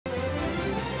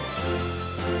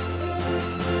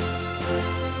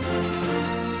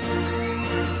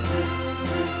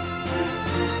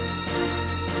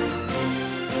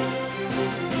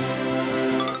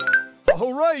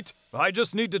I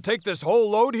just need to take this whole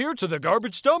load here to the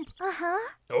garbage dump?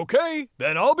 Uh-huh. Okay,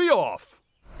 then I'll be off.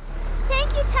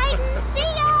 Thank you, Titan. See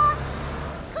ya!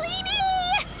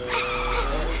 Cleanie!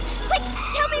 Quick,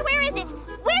 tell me, where is it?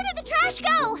 Where did the trash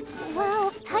go?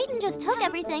 Well, Titan just took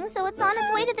everything, so it's on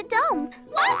its way to the dump.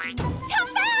 What?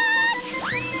 Come back!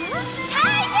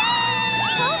 Titan!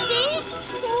 Posty,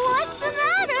 what's the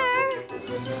matter?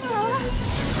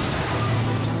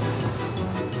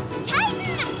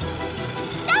 Titan!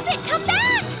 Stop it! Come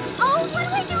back! Oh, what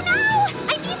do I do now?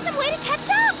 I need some way to catch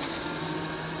up.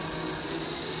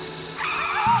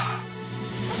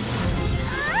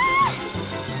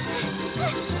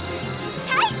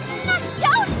 Titan!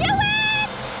 Don't do it!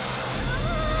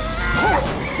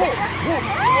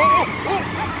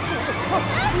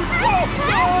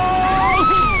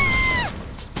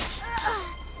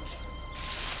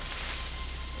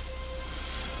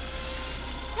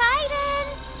 Titan!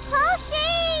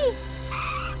 Posty!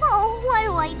 Oh, what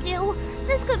do I do?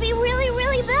 This could be really,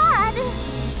 really bad.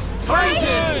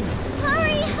 Titan!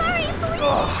 Hurry, hurry,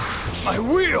 please! My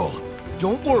wheel!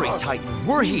 Don't worry, Titan.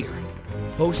 We're here.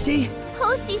 Posty?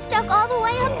 Posty's stuck all the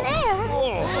way up there.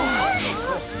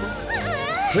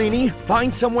 Cleanie,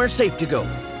 find somewhere safe to go.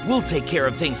 We'll take care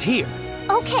of things here.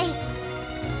 Okay.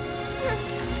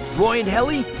 Roy and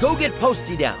Helly, go get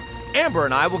Posty down. Amber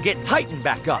and I will get Titan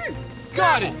back up.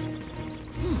 Got it!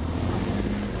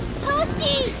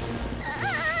 Posty!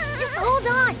 Just hold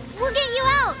on. We'll get you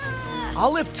out.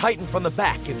 I'll lift Titan from the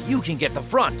back if you can get the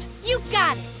front. You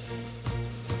got it.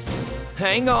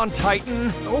 Hang on,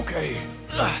 Titan. Okay.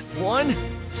 1,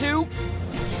 2,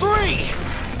 3!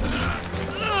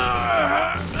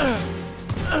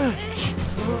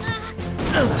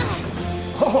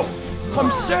 Oh,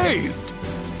 I'm saved!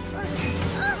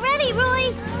 Ready,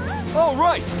 Roy? All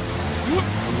right.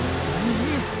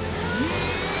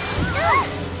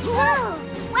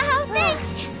 Wow,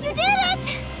 thanks. You did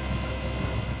it.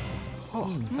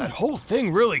 Oh, that whole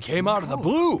thing really came out of the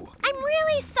blue. I'm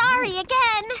really sorry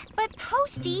again. But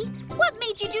Posty, what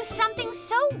made you do something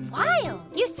so wild?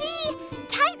 You see,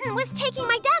 Titan was taking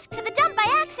my desk to the dump by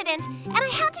accident, and I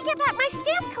had to get back my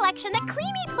stamp collection that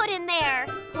Cleanie put in there.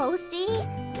 Posty,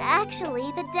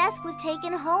 actually, the desk was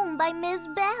taken home by Ms.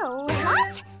 Bell.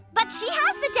 What? But she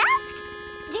has the desk?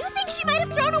 Do you think she might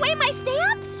have thrown away my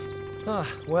stamps?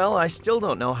 Well, I still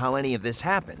don't know how any of this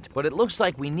happened, but it looks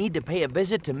like we need to pay a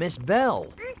visit to Miss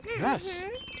Bell. Yes.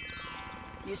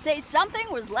 You say something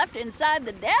was left inside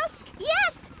the desk?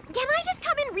 Yes! Can I just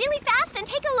come in really fast and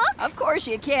take a look? Of course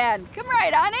you can. Come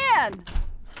right on in.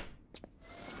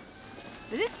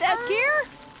 Is this desk here?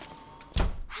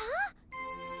 Huh?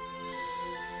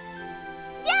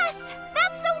 Yes!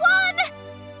 That's the one!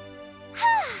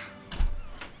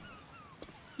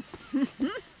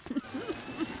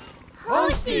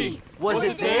 Posty! Was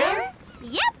it there?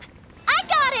 Yep! I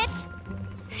got it!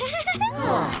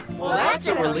 Well, that's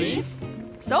a relief.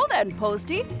 So then,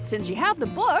 Posty, since you have the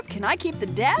book, can I keep the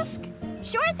desk?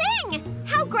 Sure thing!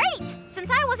 How great! Since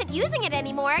I wasn't using it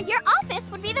anymore, your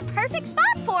office would be the perfect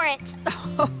spot for it.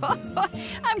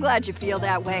 I'm glad you feel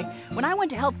that way. When I went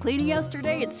to help Cleanie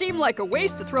yesterday, it seemed like a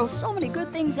waste to throw so many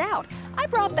good things out. I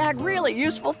brought back really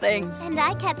useful things. And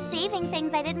I kept saving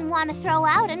things I didn't want to throw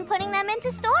out and putting them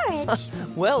into storage.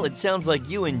 Well, it sounds like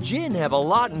you and Jin have a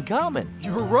lot in common.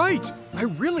 You're right. I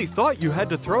really thought you had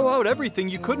to throw out everything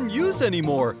you couldn't use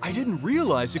anymore. I didn't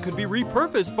realize it could be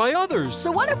repurposed by others.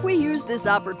 So what if we use this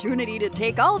opportunity to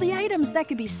take all the items that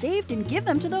could be saved and give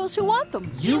them to those who want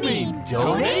them? You mean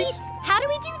donate? How do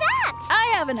we do that?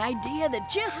 I have an idea that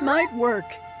just might work.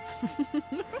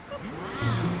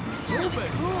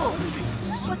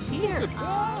 What's here?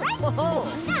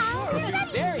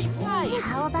 Very nice.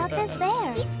 How about this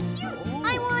bear? He's cute.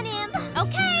 I want him.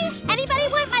 Okay. Anybody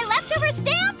want my leftover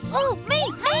stamps? Oh, me.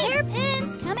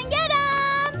 Hairpins. Come and get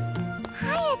them.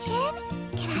 Hiya, Jen.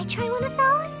 Can I try one of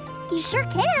those? You sure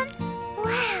can.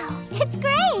 Wow, it's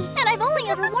great. And I've only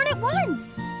ever worn it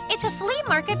once. It's a flea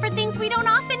market for things we don't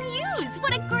often use.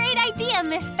 What a great idea,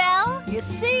 Miss Bell. You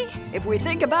see, if we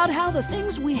think about how the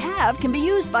things we have can be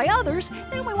used by others,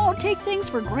 then we won't take things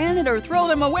for granted or throw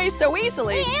them away so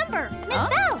easily. Hey, Amber, Miss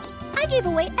Bell, I gave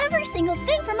away every single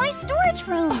thing from my storage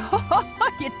room.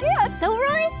 You did? So,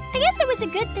 Roy, I guess it was a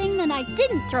good thing that I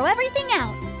didn't throw everything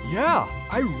out. Yeah,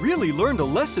 I really learned a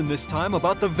lesson this time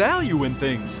about the value in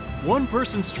things. One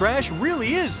person's trash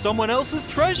really is someone else's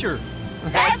treasure.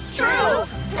 That's true!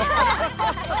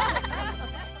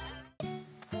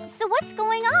 So what's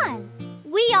going on?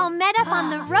 We all met up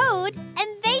on the road,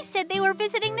 and they said they were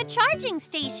visiting the charging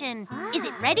station. Is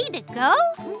it ready to go?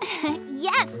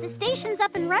 Yes, the station's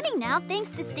up and running now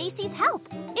thanks to Stacy's help.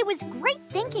 It was great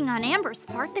thinking on Amber's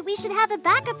part that we should have a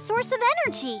backup source of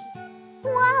energy.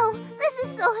 Wow, this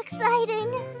is so exciting.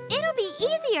 It'll be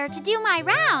easier to do my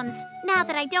rounds now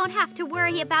that I don't have to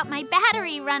worry about my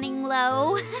battery running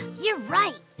low. You're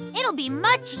right. It'll be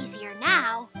much easier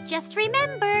now. Just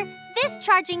remember, this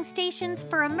charging station's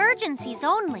for emergencies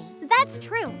only. That's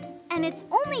true. And it's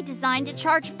only designed to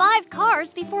charge 5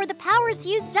 cars before the power's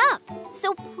used up.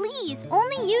 So please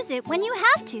only use it when you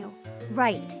have to.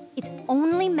 Right. It's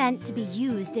only meant to be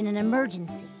used in an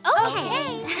emergency.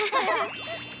 Okay.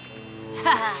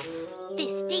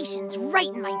 This station's right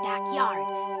in my backyard.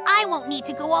 I won't need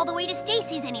to go all the way to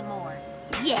Stacy's anymore.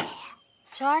 Yeah.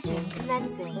 Charging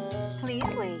commencing.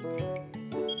 Please wait.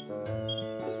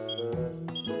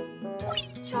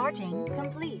 Charging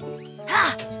complete.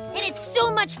 Ha! And it's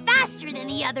so much faster than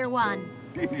the other one.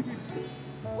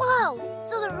 Whoa,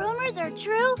 so the rumors are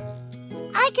true?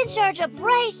 I can charge up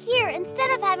right here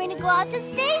instead of having to go out to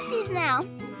Stacy's now.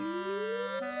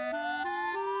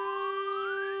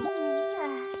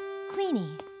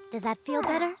 Queenie, does that feel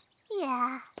better?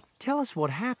 Yeah. Tell us what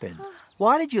happened.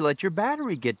 Why did you let your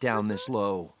battery get down this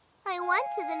low? I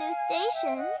went to the new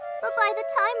station, but by the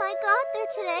time I got there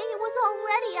today, it was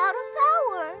already out of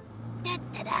power.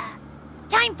 Da-da-da.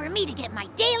 Time for me to get my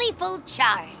daily full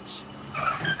charge.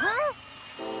 Huh?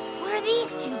 What are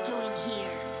these two doing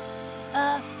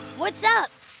here? What's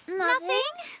up?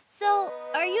 Nothing. So,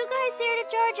 are you guys there to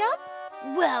charge up?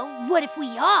 Well, what if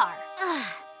we are?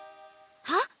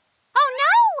 Huh? Oh,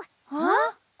 no!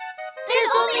 Huh?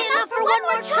 There's only enough for one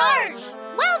more charge!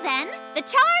 Well then, the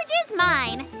charge is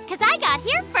mine, because I got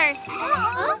here first.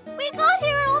 We got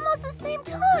here at almost the same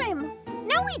time.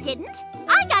 No, we didn't.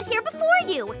 I got here before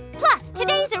you. Plus,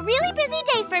 today's a really busy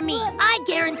day for me. I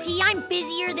guarantee I'm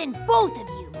busier than both of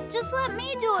you. Just let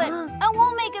me do it. I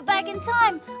won't make it back in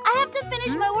time. I have to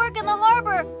finish my work in the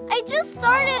harbor. I just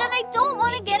started and I don't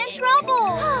want to get in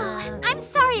trouble. I'm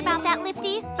sorry about that,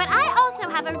 Lifty, but I also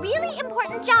have a really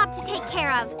important job to take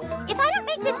care of. If I don't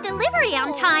make this delivery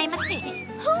on time,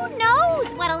 who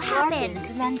knows what'll happen? Charging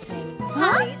commencing.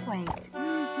 Huh? Please wait.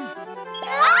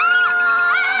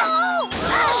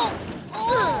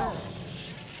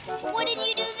 What did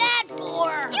you do that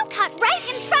for? You cut right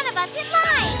in front of us in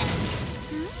line.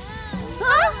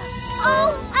 Huh?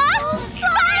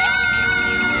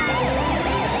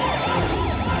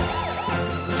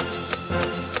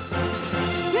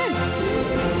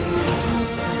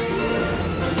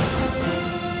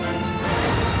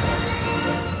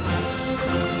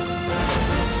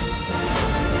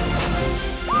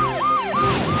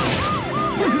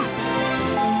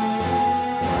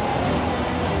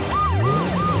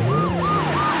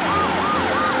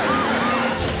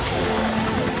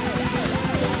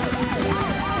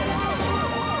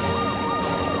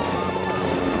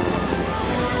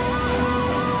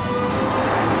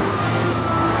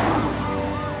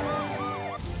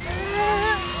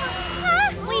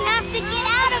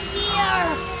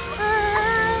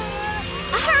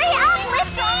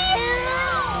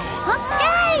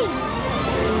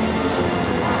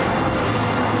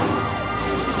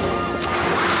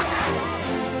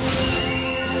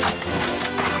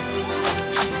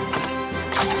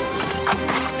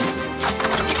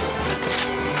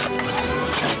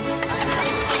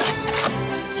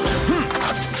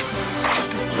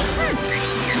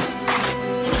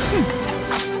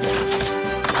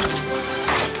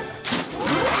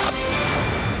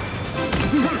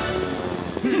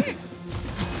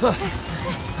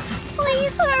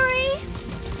 Please hurry.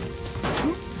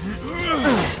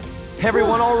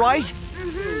 Everyone all right?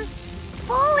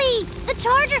 POLI, the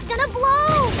charger's gonna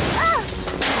blow.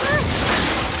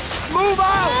 Move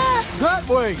out! That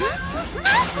way!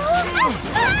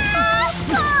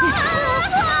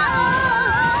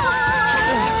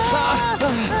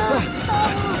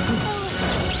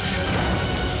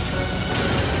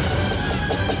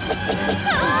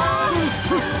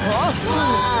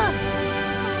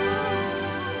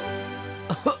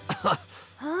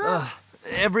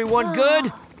 Everyone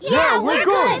good? Yeah, we're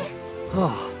good.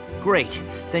 Oh, great.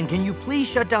 Then can you please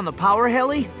shut down the power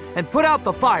heli and put out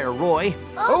the fire, Roy?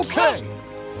 Okay.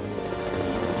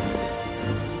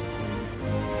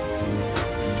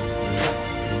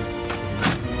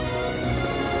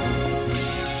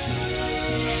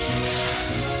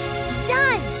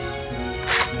 Done.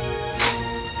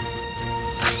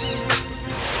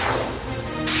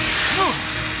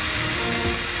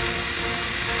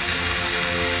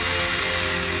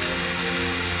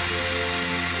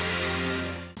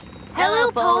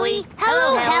 Hello, POLI.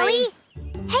 Hello, Heli.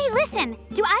 Hey, Listen,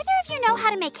 do either of you know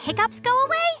how to make hiccups go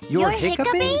away? You're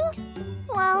hiccuping?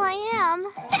 Well, I am.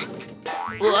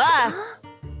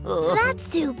 That's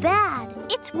too bad.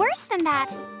 It's worse than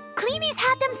that. Cleanie's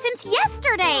had them since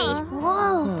yesterday.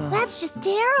 Whoa, that's just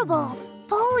terrible.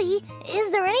 Poli, is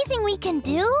there anything we can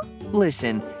do?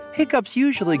 Listen, hiccups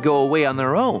usually go away on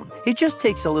their own. It just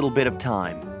takes a little bit of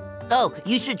time. Oh,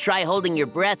 you should try holding your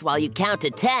breath while you count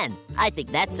to 10. I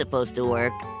think that's supposed to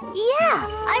work. Yeah,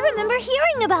 I remember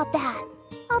hearing about that.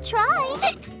 I'll try.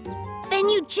 Then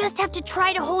you just have to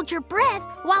try to hold your breath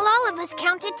while all of us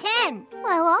count to 10.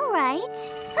 Well, all right.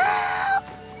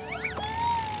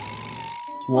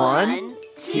 1,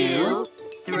 2,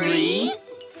 3,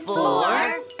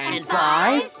 4, and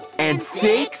 5, and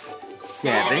 6,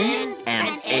 7,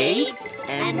 and 8,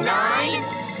 and 9,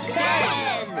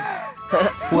 10.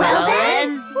 Well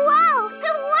then. Wow,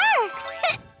 it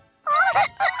worked!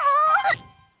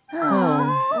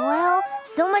 Well,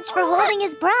 so much for holding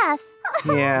his breath.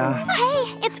 Yeah.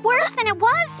 Hey, it's worse than it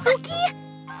was, Spooky.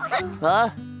 Huh?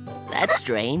 That's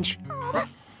strange.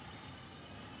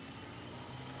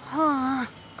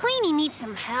 Cleanie needs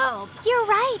some help. You're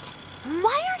right.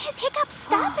 Why aren't his hiccups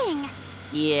stopping?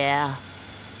 Yeah.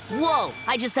 Whoa,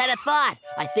 I just had a thought.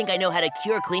 I think I know how to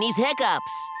cure Cleanie's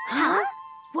hiccups. Huh?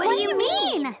 What do you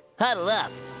mean? Huddle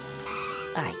up.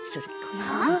 All right, so to clean.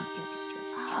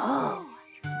 Oh.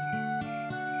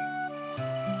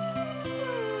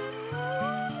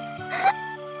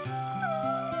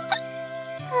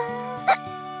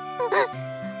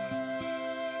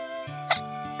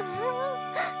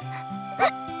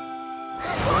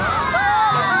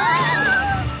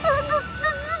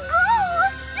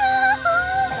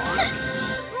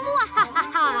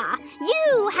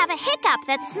 You have a hiccup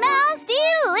that smells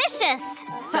delicious.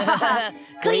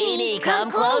 Cleanie, come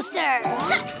closer.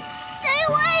 Stay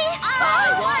away!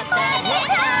 I want that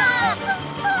hiccup!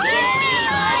 Give me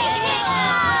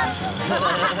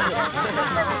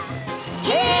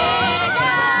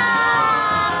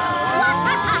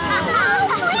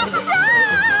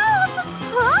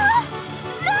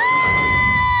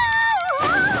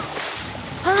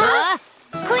Huh?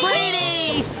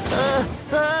 Cleanie!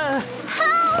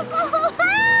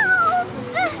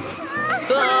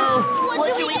 What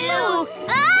should we do?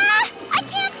 I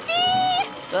can't see!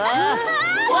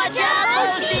 Watch out,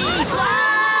 Posty!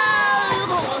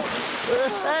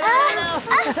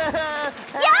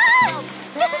 Yeah!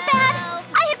 This is bad!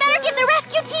 I had better give the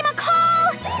rescue team a call!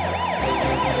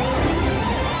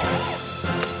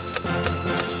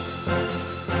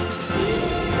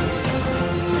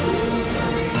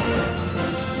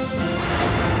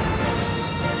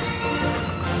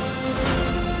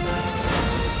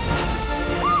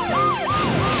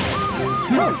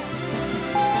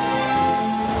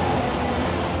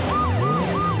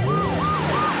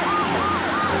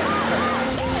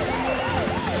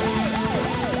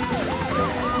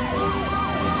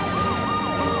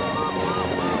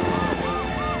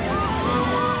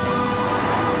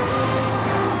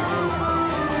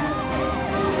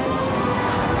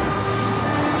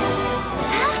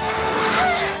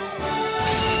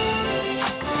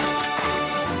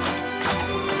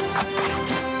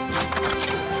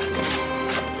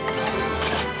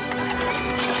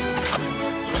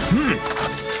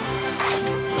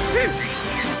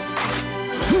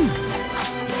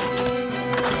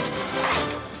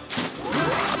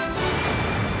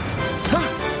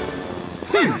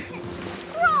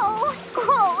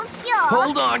 Gross, yuck.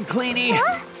 Hold on, Cleanie.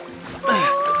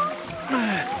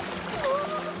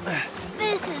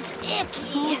 This is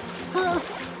icky.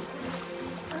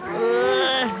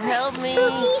 Help me.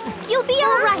 Spooky, you'll be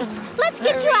all right. Let's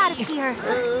get you out of here.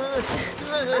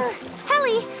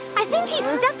 Helly, I think he's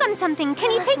stuck on something.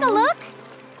 Can you take a look?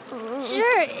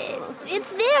 Sure,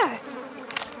 it's there.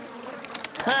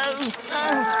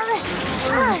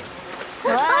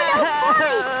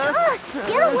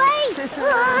 Get away!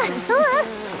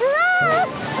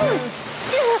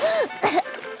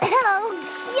 Oh,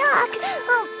 yuck!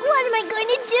 What am I going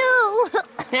to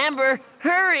do? Amber,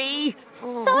 hurry!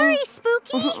 Sorry,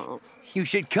 Spooky. You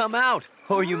should come out,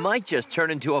 or you might just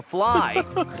turn into a fly.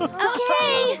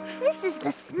 Okay, this is the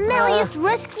smelliest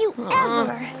rescue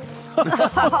ever.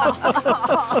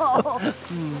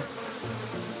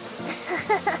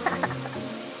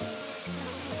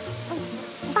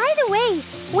 By the way,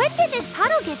 when did this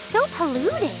puddle get so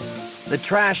polluted? The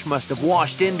trash must have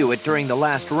washed into it during the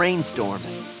last rainstorm.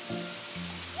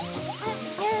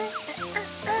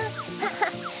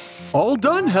 All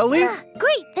done, Helly.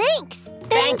 Great, thanks.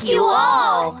 Thank you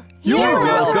all! You're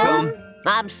welcome.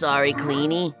 I'm sorry,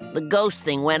 Cleanie. The ghost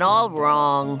thing went all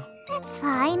wrong. It's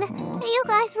fine. You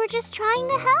guys were just trying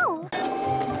to help.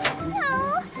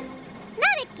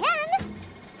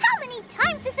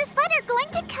 times is this letter going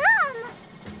to come?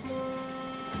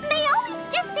 They always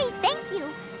just say thank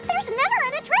you. There's never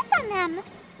an address on them.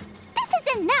 This is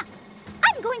enough.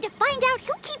 I'm going to find out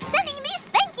who keeps sending these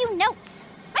thank you notes.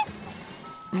 I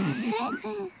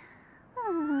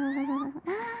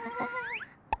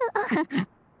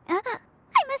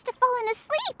must have fallen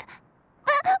asleep.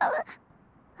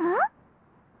 Huh?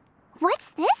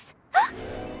 What's this? A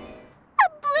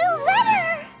blue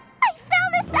letter! I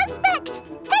found the suspect!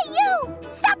 Hey, you!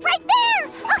 Stop right there!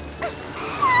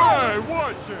 Hey,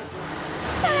 watch it!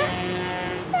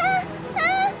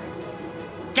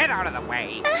 Get out of the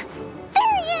way! There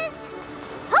he is!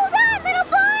 Hold on, little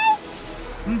boy!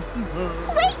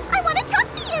 Wait, I want to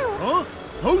talk to you! Huh?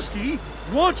 Posty,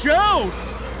 watch out!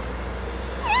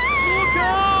 Look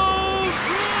out!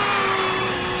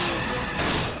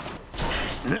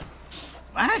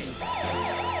 What?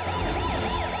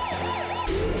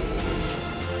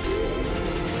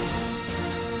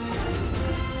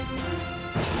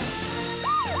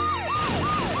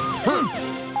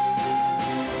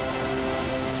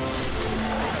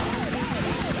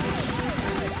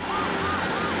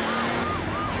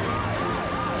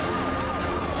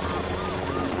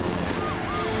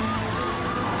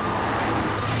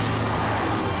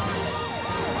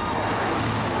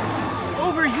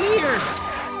 Over here!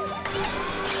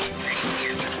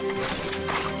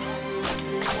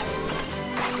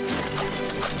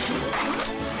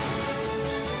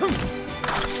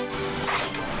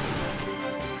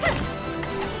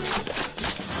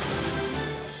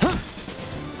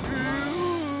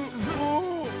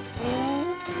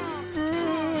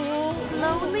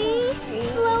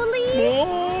 Slowly.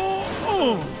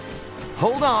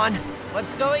 Hold on.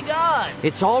 What's going on?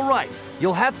 It's all right.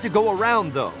 You'll have to go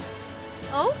around, though.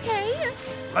 Okay.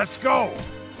 Let's go!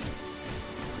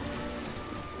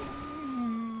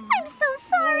 I'm so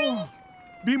sorry.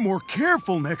 Be more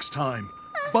careful next time.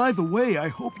 By the way, I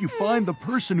hope you find the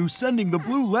person who's sending the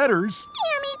blue letters.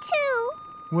 Yeah, me too.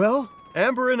 Well,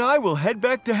 Amber and I will head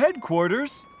back to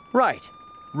headquarters. Right.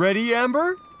 Ready,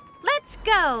 Amber? Let's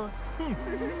go.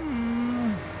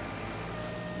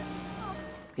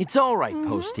 It's all right,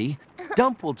 Posty.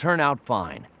 Dump will turn out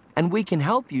fine. And we can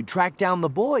help you track down the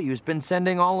boy who's been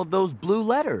sending all of those blue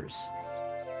letters.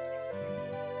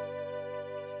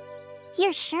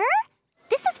 You're sure?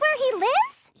 This is where he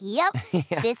lives? Yep,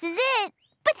 this is it.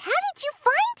 But how did you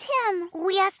find him?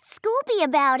 We asked Scooby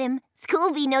about him.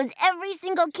 Scooby knows every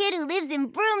single kid who lives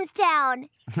in Broomstown.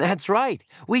 That's right.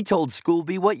 We told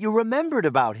Scooby what you remembered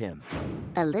about him.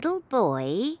 A little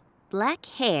boy, black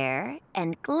hair,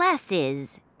 and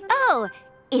glasses. Oh,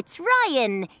 it's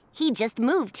Ryan. He just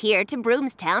moved here to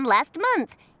Broomstown last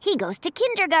month. He goes to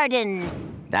kindergarten.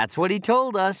 That's what he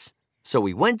told us. So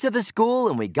we went to the school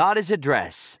and we got his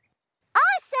address.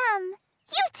 Awesome!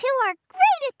 You two are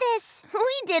great at this.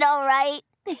 We did all right.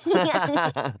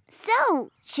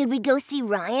 So, should we go see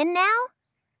Ryan now?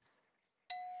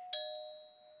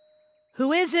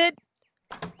 Who is it?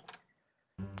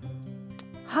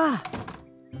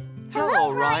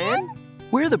 Hello, Ryan.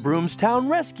 We're the Broomstown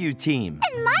Rescue Team.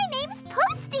 And my name's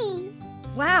Posty.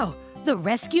 Wow, the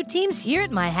rescue team's here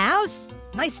at my house?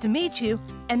 Nice to meet you.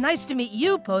 And nice to meet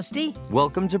you, Posty.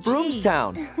 Welcome to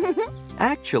Broomstown.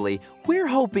 Actually, we're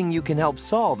hoping you can help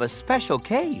solve a special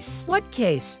case. What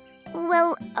case?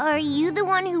 Well, are you the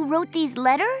one who wrote these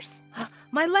letters?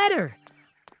 My letter.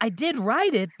 I did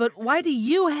write it, but why do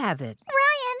you have it?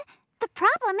 Ryan, the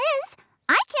problem is,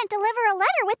 I can't deliver a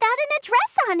letter without an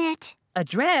address on it.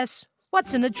 Address?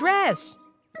 What's an address?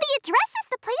 The address is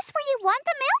the place where you want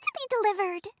the mail to be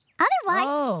delivered.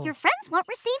 Otherwise, your friends won't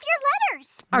receive your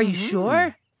letters. Are you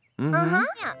sure? Uh-huh.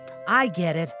 I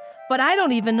get it. But I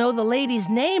don't even know the lady's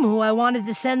name who I wanted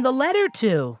to send the letter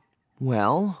to.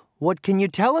 Well, what can you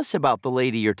tell us about the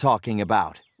lady you're talking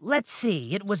about? Let's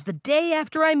see. It was the day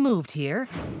after I moved here.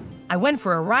 I went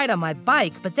for a ride on my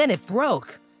bike, but then it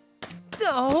broke.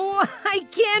 Oh, I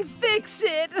can't fix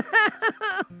it.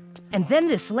 And then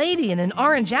this lady in an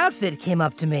orange outfit came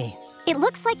up to me. It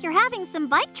looks like you're having some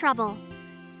bike trouble.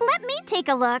 Let me take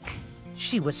a look.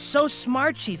 She was so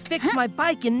smart, she fixed my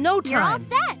bike in no time. You're all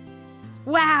set.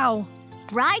 Wow.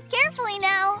 Ride carefully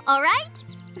now, all right?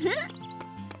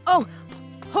 Oh,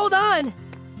 hold on.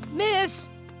 Miss,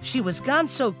 she was gone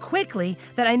so quickly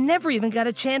that I never even got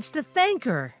a chance to thank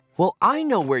her. Well, I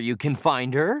know where you can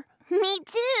find her. Me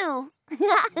too.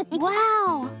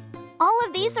 Wow. All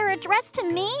of these are addressed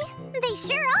to me? They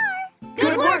sure are.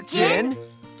 Good work, Jen.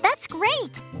 That's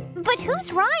great. But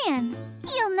who's Ryan?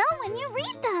 You'll know when you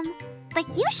read them. But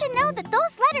you should know that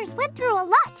those letters went through a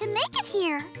lot to make it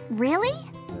here. Really?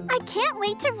 I can't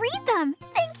wait to read them.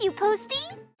 Thank you, Posty.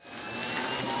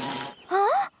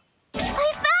 Huh?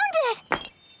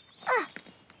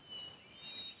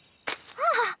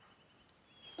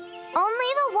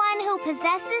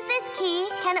 this key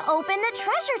can open the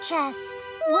treasure chest.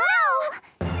 Wow!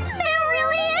 There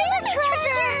really is a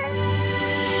treasure!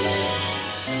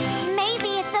 Maybe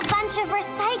it's a bunch of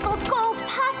recycled gold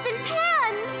pots and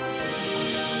pans.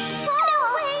 No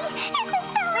way! It's a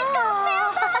solid gold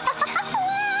mailbox! Wow!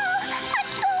 A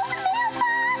gold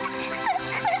mailbox!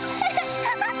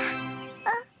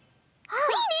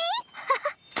 Queenie?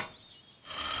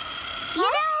 You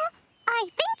know, I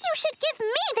think you should give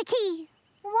me the key.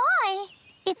 Why?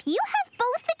 If you have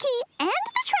both the key and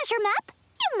the treasure map,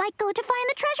 you might go to find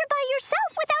the treasure by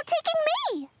yourself without taking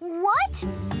me. What?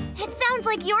 It sounds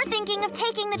like you're thinking of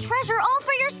taking the treasure all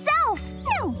for yourself.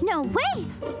 No way.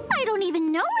 I don't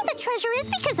even know where the treasure is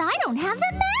because I don't have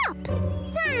the map.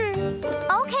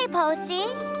 Okay, Posty.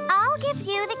 I'll give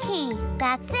you the key.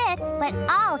 That's it, but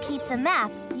I'll keep the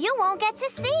map. You won't get to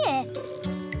see it.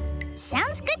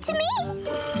 Sounds good to me.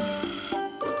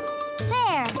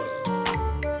 There.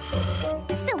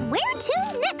 So where to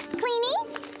next, Queenie?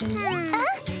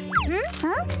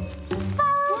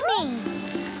 Follow me.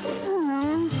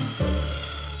 Hmm.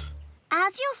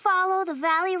 As you follow the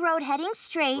valley road heading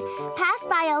straight, pass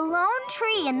by a lone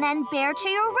tree and then bear to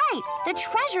your right. The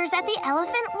treasure's at the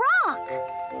Elephant Rock.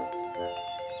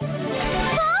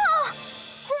 Oh!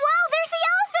 Wow, there's the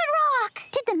Elephant Rock!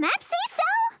 Did the map say so?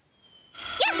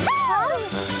 Yahoo!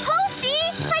 Posty,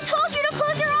 I told you to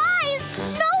close your eyes!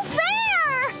 No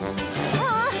fair!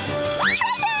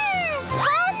 Treasure!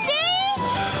 Posty!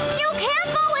 You can't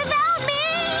go without me!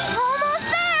 Almost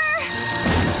there!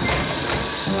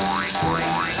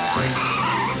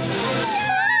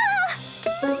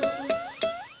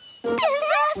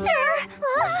 Disaster!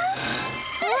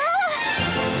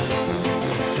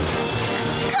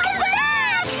 Come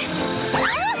back!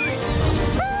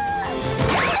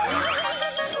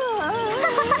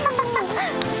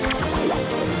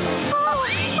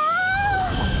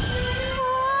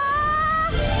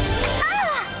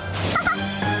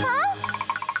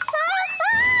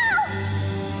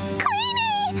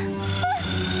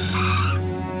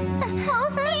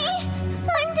 Posty,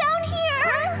 I'm down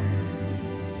here.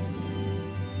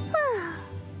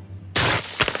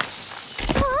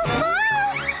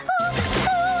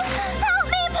 Help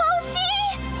me, Posty!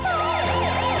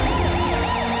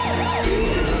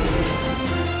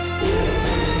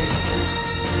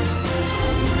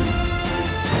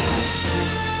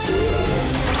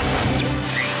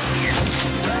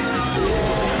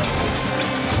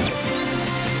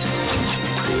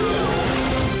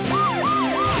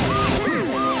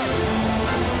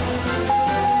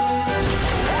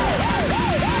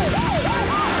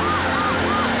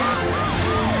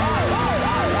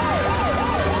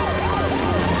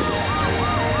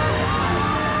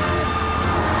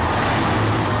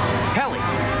 Pelly,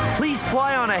 please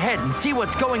fly on ahead and see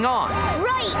what's going on.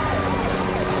 Right!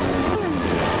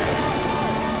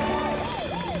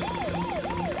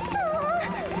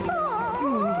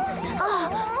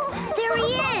 There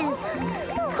he is!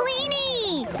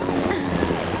 Queenie!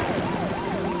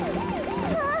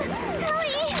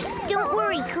 Don't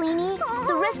worry, Queenie.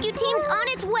 The rescue team's on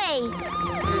its way.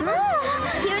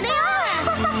 Here they are!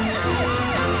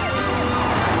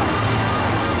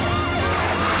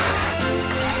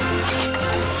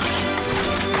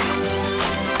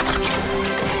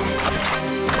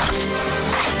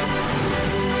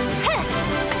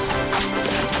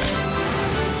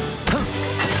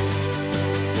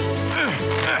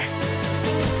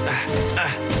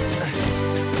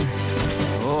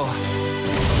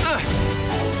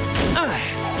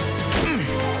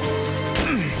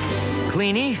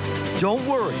 Queenie, don't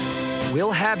worry.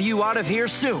 We'll have you out of here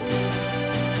soon.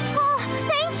 Oh,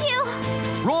 thank you!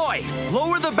 Roy,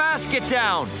 lower the basket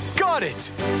down. Got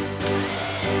it!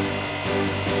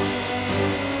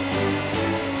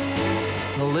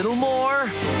 A little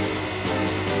more.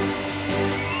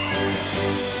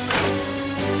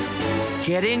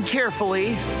 Get in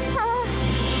carefully.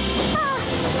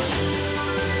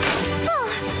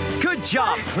 Good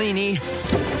job, Queenie.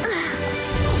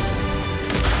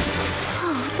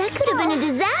 That could have been a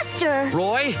disaster.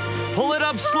 Roy, pull it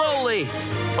up slowly.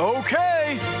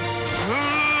 Okay!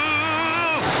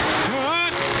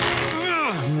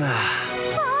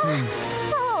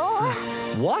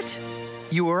 What?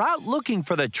 You were out looking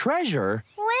for the treasure?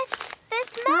 With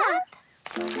this map.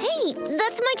 Hey,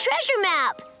 that's my treasure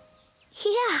map.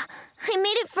 Yeah, I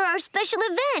made it for our special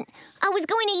event. I was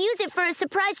going to use it for a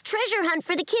surprise treasure hunt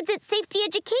for the kids at Safety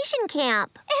Education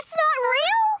Camp. It's not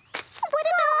real? What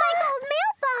about my gold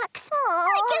mailbox?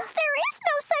 I guess there is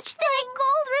no such thing.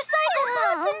 Gold recycled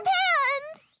pots and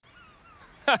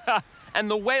pans. And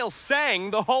the whale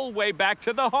sang the whole way back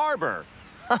to the harbor.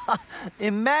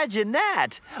 Imagine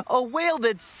that! A whale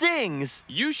that sings!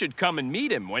 You should come and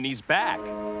meet him when he's back.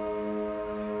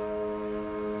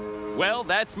 Well,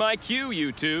 that's my cue,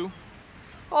 you two.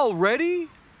 Already?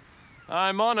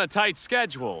 I'm on a tight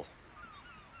schedule.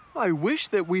 I wish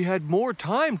that we had more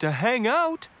time to hang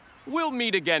out. We'll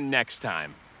meet again next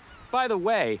time. By the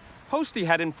way, Posty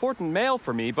had important mail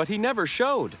for me, but he never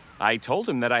showed. I told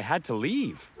him that I had to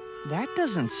leave. That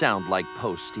doesn't sound like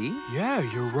Posty. Yeah,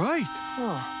 you're right.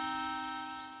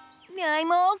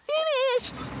 I'm all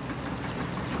finished.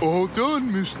 All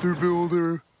done, Mr.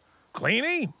 Builder.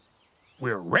 Cleanie,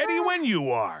 we're ready when you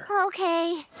are.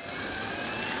 Okay.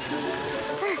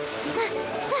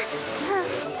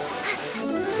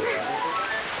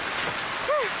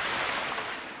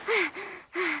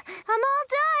 I'm all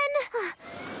done.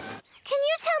 Can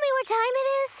you tell me what time it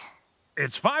is?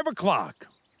 It's 5 o'clock.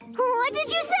 What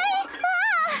did you say?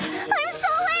 I'm so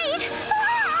late.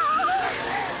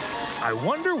 I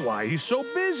wonder why he's so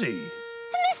busy.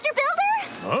 Mr. Builder?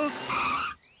 Huh?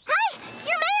 Hi,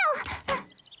 your mail.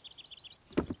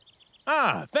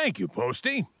 Ah, thank you,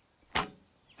 Posty.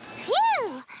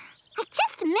 Phew, I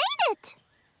just made it.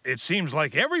 It seems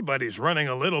like everybody's running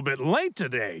a little bit late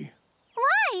today.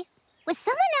 Why? Was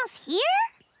someone else here?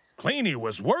 Cleanie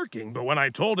was working, but when I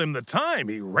told him the time,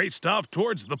 he raced off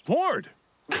towards the port.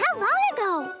 How long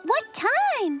ago? What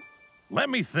time? Let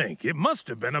me think. It must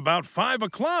have been about 5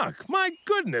 o'clock. My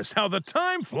goodness, how the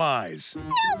time flies. No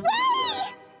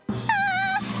way!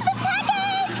 The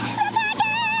package! The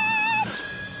package!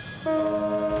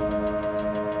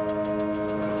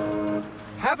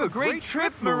 Have a great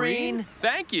trip, Marine.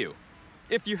 Thank you.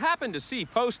 If you happen to see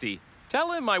Posty,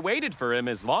 tell him I waited for him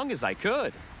as long as I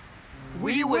could.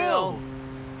 We will.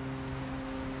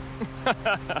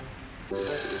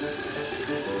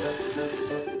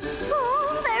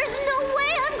 Oh, there's no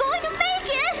way I'm going to make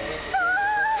it!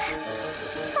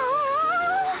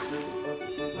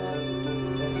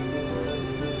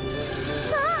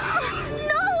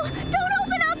 No! Don't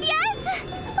open up yet!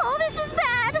 Oh, this is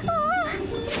bad!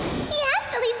 He has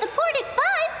to leave the port at 5,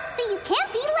 so you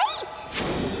can't be late.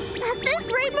 At this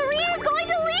rate, Marie is going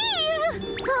to leave!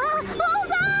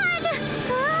 Hold on!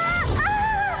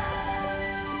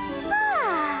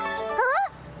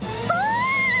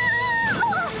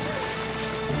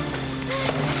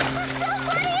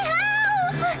 Somebody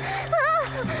help!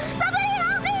 Somebody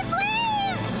help me,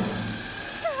 please!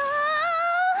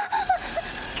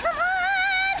 Come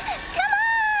on! Come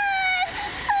on!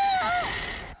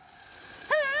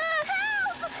 Help!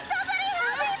 Somebody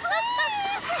help me,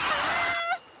 please!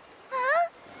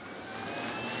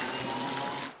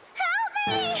 Help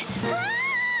me!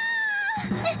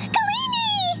 Kalini!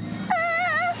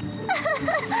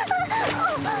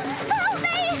 Help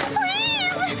me,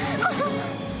 please!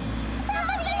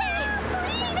 Somebody help!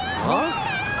 Please! Huh?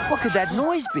 What could that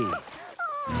noise be?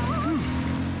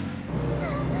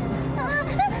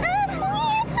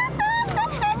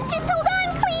 Just hold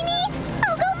on, Cleanie.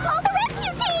 I'll go call the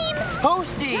rescue team.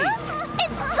 Posty!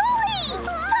 It's POLI!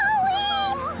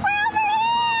 POLI! We're over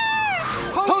here!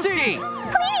 Posty!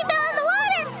 Cleanie fell in the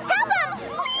water! Help him!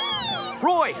 Please!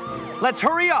 Roy, let's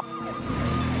hurry up.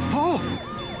 Oh,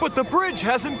 but the bridge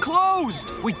hasn't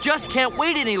closed. We just can't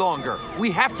wait any longer.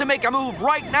 We have to make a move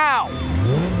right now.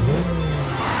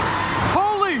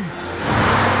 Polly!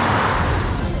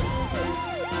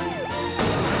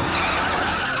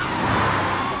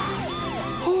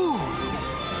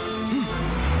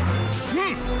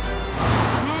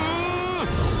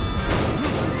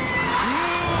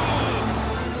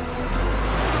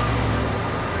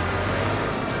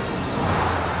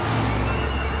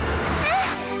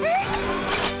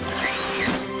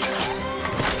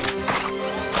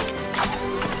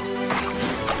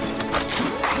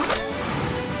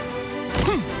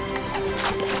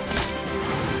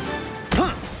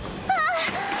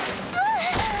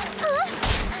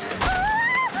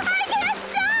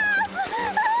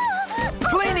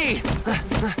 Cleanie!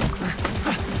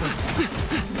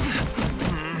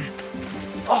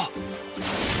 Oh,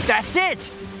 that's it!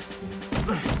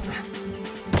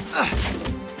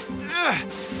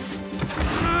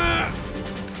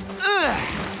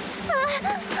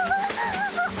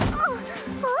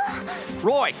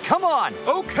 Roy, come on!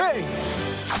 Okay.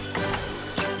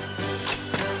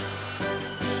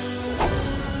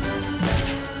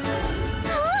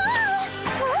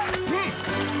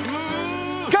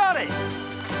 Got it!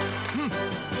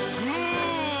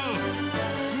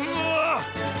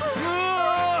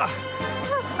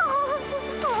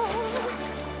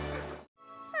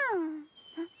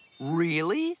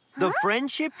 Really? The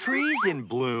friendship tree's in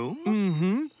bloom?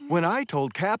 Mm-hmm. When I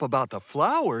told Cap about the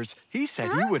flowers, he said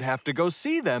he would have to go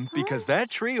see them because that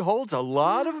tree holds a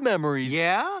lot of memories.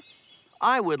 Yeah?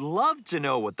 I would love to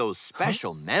know what those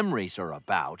special memories are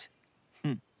about.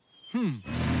 Oh,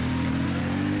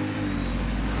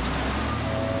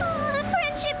 the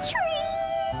friendship tree!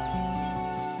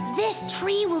 This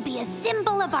tree will be a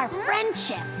symbol of our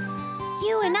friendship.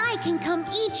 You and I can come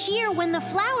each year when the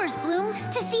flowers bloom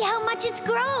to see how much it's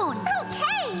grown.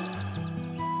 Okay!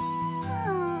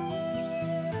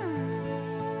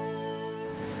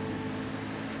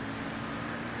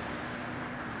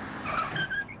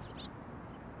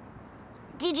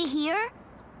 Did you hear?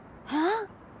 Huh?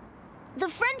 The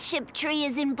friendship tree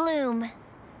is in bloom.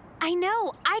 I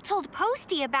know. I told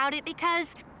Posty about it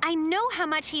because I know how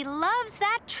much he loves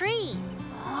that tree.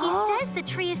 He says the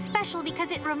tree is special because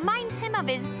it reminds him of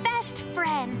his best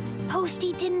friend.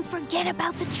 Posty didn't forget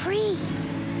about the tree.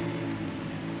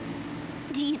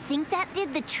 Do you think that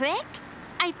did the trick?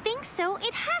 I think so.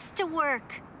 It has to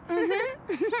work.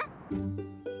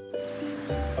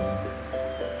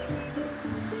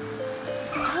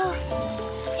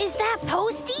 Is that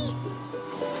Posty?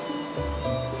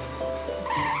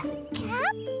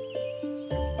 Cap?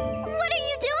 What are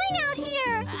you doing out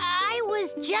here? I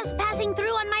was just passing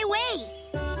through on my way.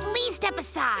 Please step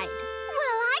aside.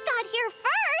 Well, I got here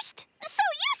first, so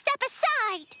you step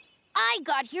aside. I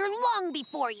got here long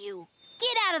before you.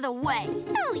 Get out of the way.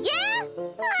 Oh, yeah?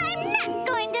 I'm not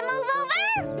going to move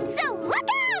over, so look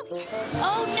out!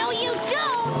 Oh, no, you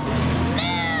don't!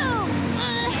 Move! You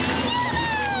move!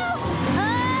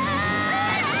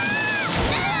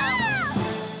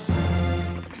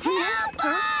 Help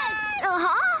us!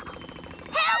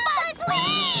 Help us,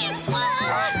 please!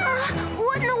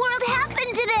 What in the world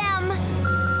happened to them?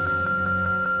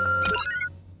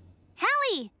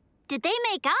 Hallie, did they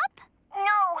make up?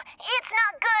 No, it's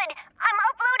not good. I'm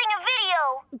uploading a video.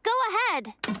 Go ahead.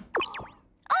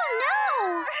 Oh,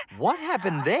 no! What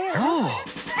happened there?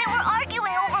 They were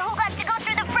arguing over who got to go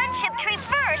through the friendship tree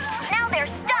first. Now they're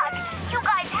stuck. You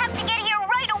guys have to get here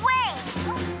right away.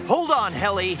 Hold on,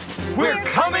 Helly. We're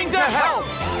coming to help!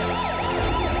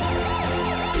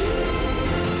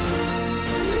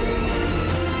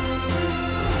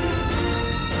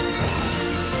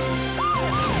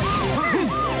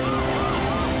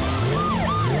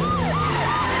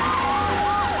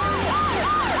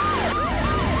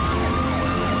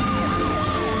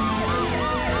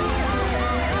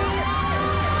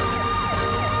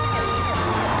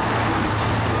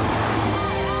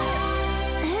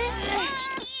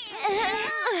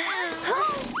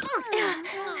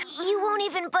 You won't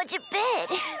even budge a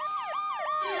bit.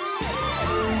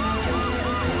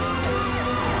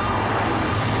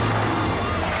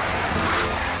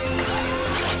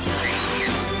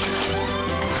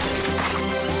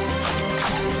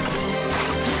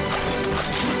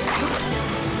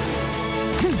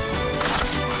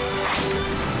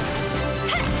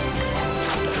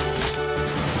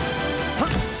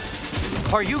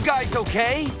 Are you guys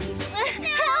okay?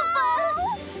 Help us!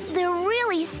 They're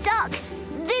really stuck.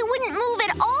 They wouldn't move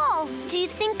at all. Do you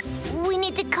think we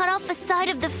need to cut off a side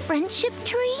of the friendship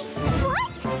tree?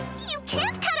 What? You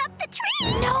can't cut up the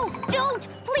tree! No, don't!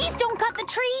 Please don't cut the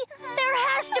tree! There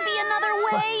has to be another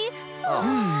way!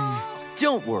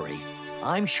 Don't worry.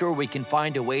 I'm sure we can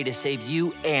find a way to save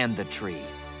you and the tree.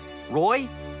 Roy,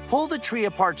 pull the tree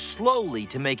apart slowly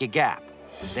to make a gap.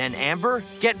 Then Amber,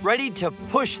 get ready to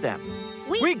push them.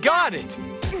 We got it!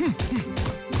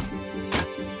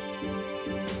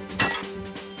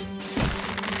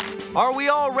 Are we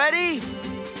all ready?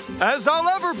 As I'll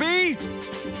ever be!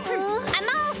 I'm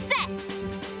all set!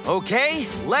 Okay,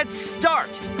 let's start.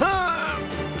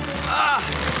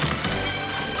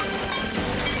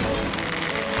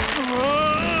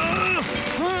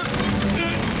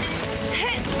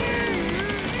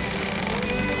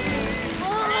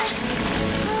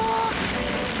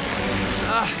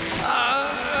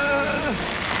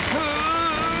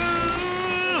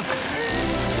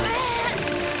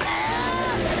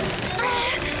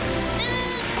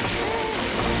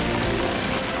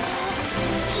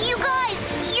 You guys,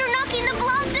 you're knocking the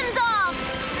blossoms off!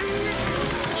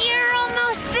 You're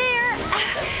almost there!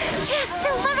 Just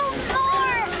a little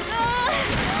more!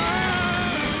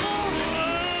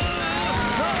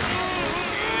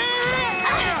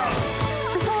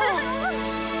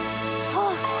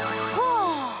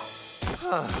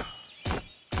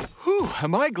 Whew,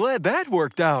 am I glad that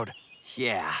worked out.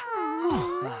 Yeah.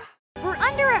 We're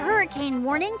under a hurricane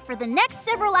warning for the next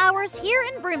several hours here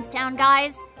in Brimstown,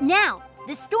 guys. Now,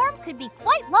 The storm could be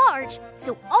quite large,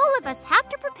 so all of us have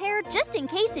to prepare just in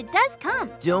case it does come.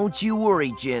 Don't you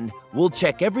worry, Jin. We'll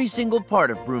check every single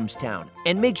part of Broomstown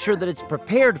and make sure that it's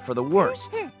prepared for the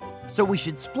worst. So we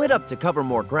should split up to cover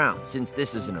more ground since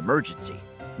this is an emergency.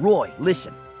 Roy,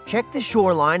 listen. Check the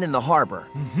shoreline and the harbor.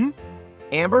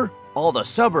 Amber, all the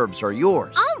suburbs are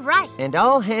yours. All right. And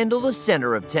I'll handle the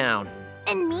center of town.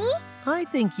 And me? I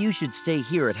think you should stay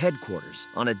here at headquarters.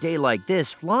 On a day like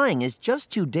this, flying is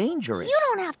just too dangerous. You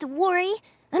don't have to worry.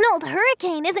 An old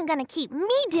hurricane isn't gonna keep me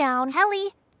down.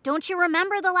 Helly, don't you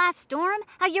remember the last storm?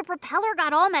 How your propeller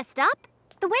got all messed up?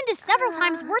 The wind is several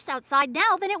times worse outside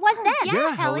now than it was then.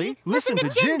 Yeah, Helly. Listen to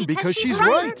Jin because she's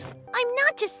right. I'm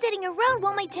not just sitting around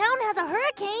while my town has a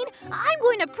hurricane. I'm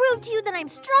going to prove to you that I'm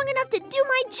strong enough to do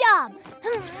my job.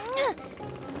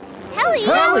 Helly!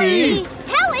 Helly!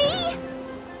 Helly!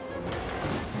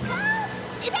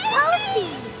 It's Posty!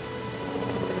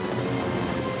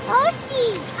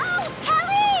 Posty! Oh,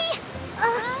 Helly!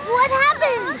 What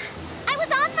happened? I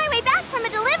was on my way back from a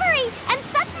delivery, and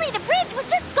suddenly the bridge was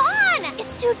just gone!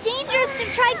 It's too dangerous to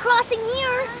try crossing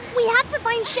here. We have to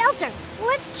find shelter.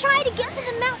 Let's try to get to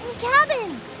the mountain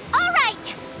cabin. All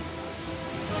right!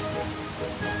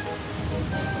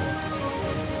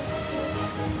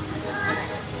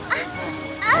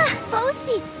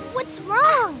 Posty, what's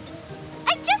wrong?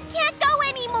 I just can't go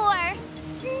anymore.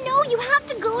 No, you have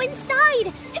to go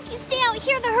inside. If you stay out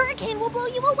here, the hurricane will blow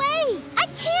you away. I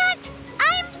can't.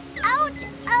 I'm out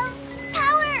of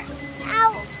power.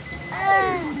 Ow.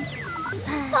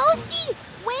 Posty,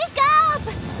 wake up.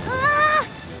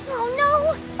 Oh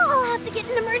no, I'll have to get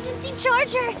an emergency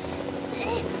charger.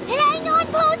 Hang on,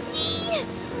 Posty.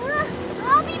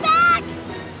 I'll be back.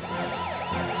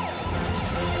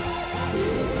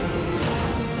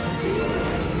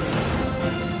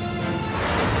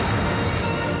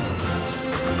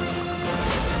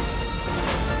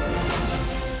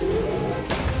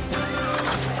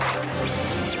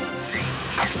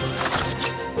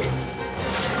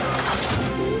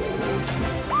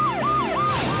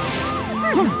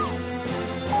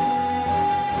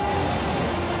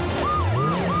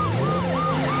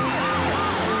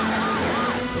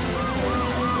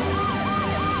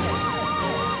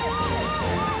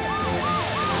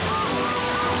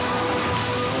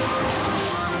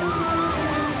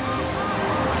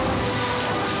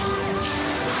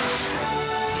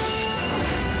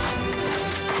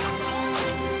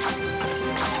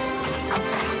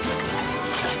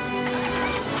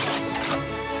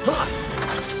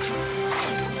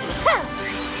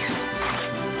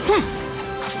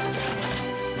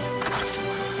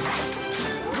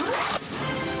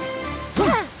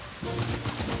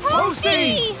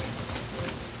 Posty!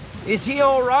 Is he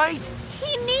all right?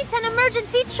 He needs an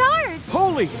emergency charge.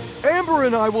 Poli, Amber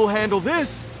and I will handle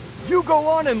this. You go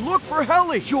on and look for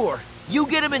Helly. Sure. You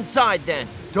get him inside then.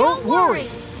 Don't worry.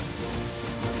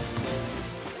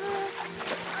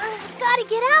 Gotta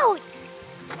get out.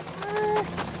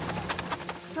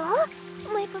 Huh?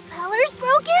 My propeller's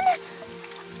broken?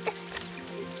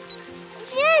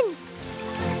 Jin!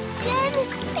 Jin!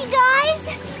 Hey guys!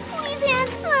 Please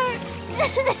answer!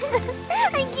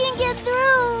 I can't get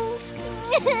through!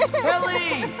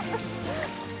 Helly!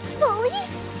 Poli?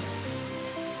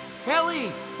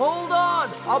 Helly, hold on.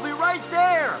 I'll be right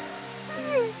there.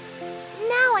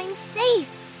 Now I'm safe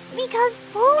because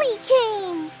Poli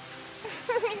came.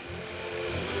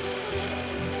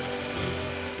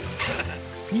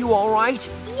 You all right?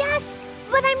 Yes,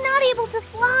 but I'm not able to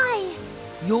fly.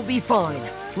 You'll be fine.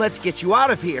 Let's get you out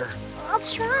of here. I'll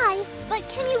try, but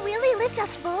can you really lift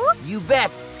us both? You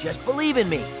bet. Just believe in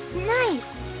me.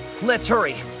 Nice. Let's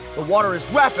hurry. The water is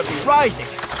rapidly rising.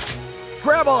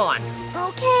 Grab on.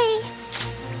 Okay.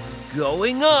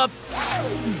 Going up.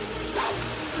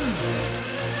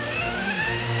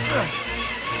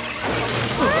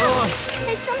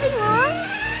 Is something wrong?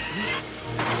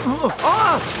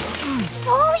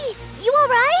 Poli, you all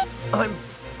right? I'm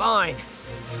fine.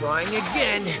 Trying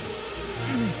again.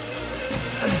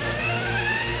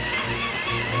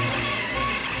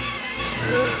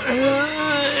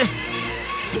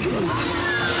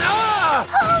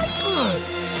 Poli!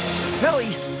 Helly,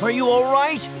 are you all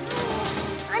right?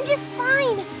 I'm just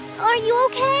fine. Are you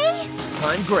okay?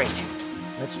 I'm great.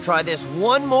 Let's try this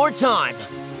one more time.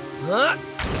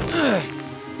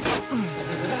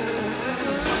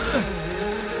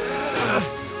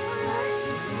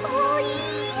 Poli!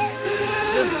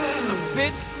 Just a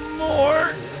bit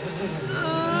more.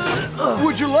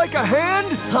 Would you like a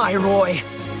hand? Hi, Roy.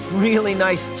 Really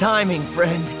nice timing,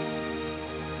 friend.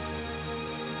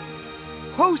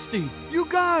 Posty, you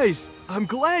guys, I'm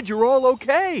glad you're all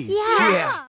okay. Yeah.